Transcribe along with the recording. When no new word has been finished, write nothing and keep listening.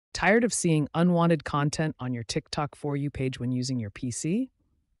Tired of seeing unwanted content on your TikTok For You page when using your PC?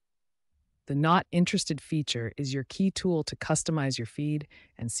 The Not Interested feature is your key tool to customize your feed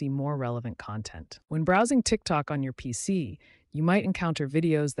and see more relevant content. When browsing TikTok on your PC, you might encounter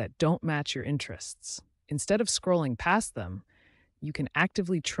videos that don't match your interests. Instead of scrolling past them, you can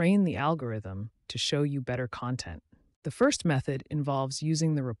actively train the algorithm to show you better content. The first method involves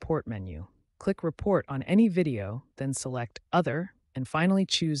using the Report menu. Click Report on any video, then select Other, and finally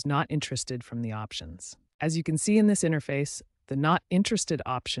choose Not Interested from the options. As you can see in this interface, the Not Interested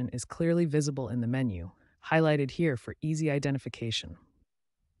option is clearly visible in the menu, highlighted here for easy identification.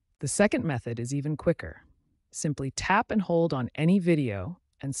 The second method is even quicker. Simply tap and hold on any video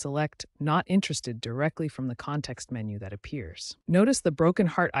and select Not Interested directly from the context menu that appears. Notice the broken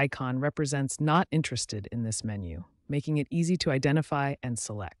heart icon represents Not Interested in this menu, making it easy to identify and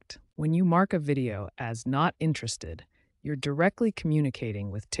select. When you mark a video as Not Interested, you're directly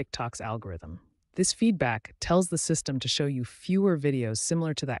communicating with TikTok's algorithm. This feedback tells the system to show you fewer videos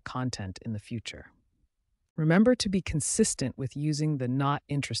similar to that content in the future. Remember to be consistent with using the Not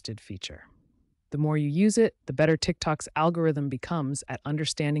Interested feature. The more you use it, the better TikTok's algorithm becomes at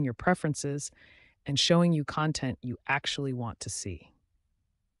understanding your preferences and showing you content you actually want to see.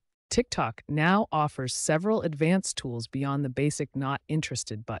 TikTok now offers several advanced tools beyond the basic Not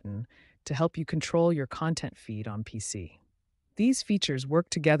Interested button to help you control your content feed on PC. These features work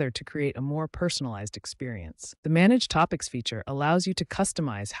together to create a more personalized experience. The Manage Topics feature allows you to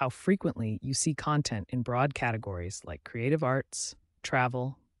customize how frequently you see content in broad categories like creative arts,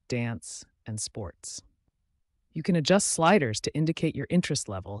 travel, dance, and sports. You can adjust sliders to indicate your interest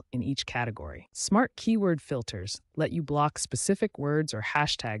level in each category. Smart keyword filters let you block specific words or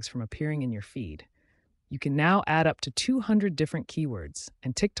hashtags from appearing in your feed. You can now add up to 200 different keywords,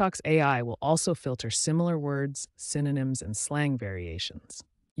 and TikTok's AI will also filter similar words, synonyms, and slang variations.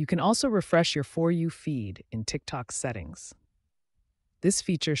 You can also refresh your For You feed in TikTok's settings. This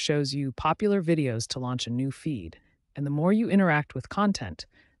feature shows you popular videos to launch a new feed, and the more you interact with content,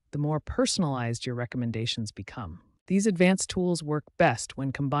 the more personalized your recommendations become. These advanced tools work best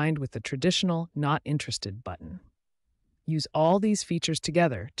when combined with the traditional Not Interested button. Use all these features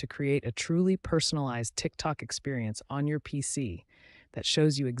together to create a truly personalized TikTok experience on your PC that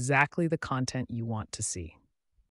shows you exactly the content you want to see.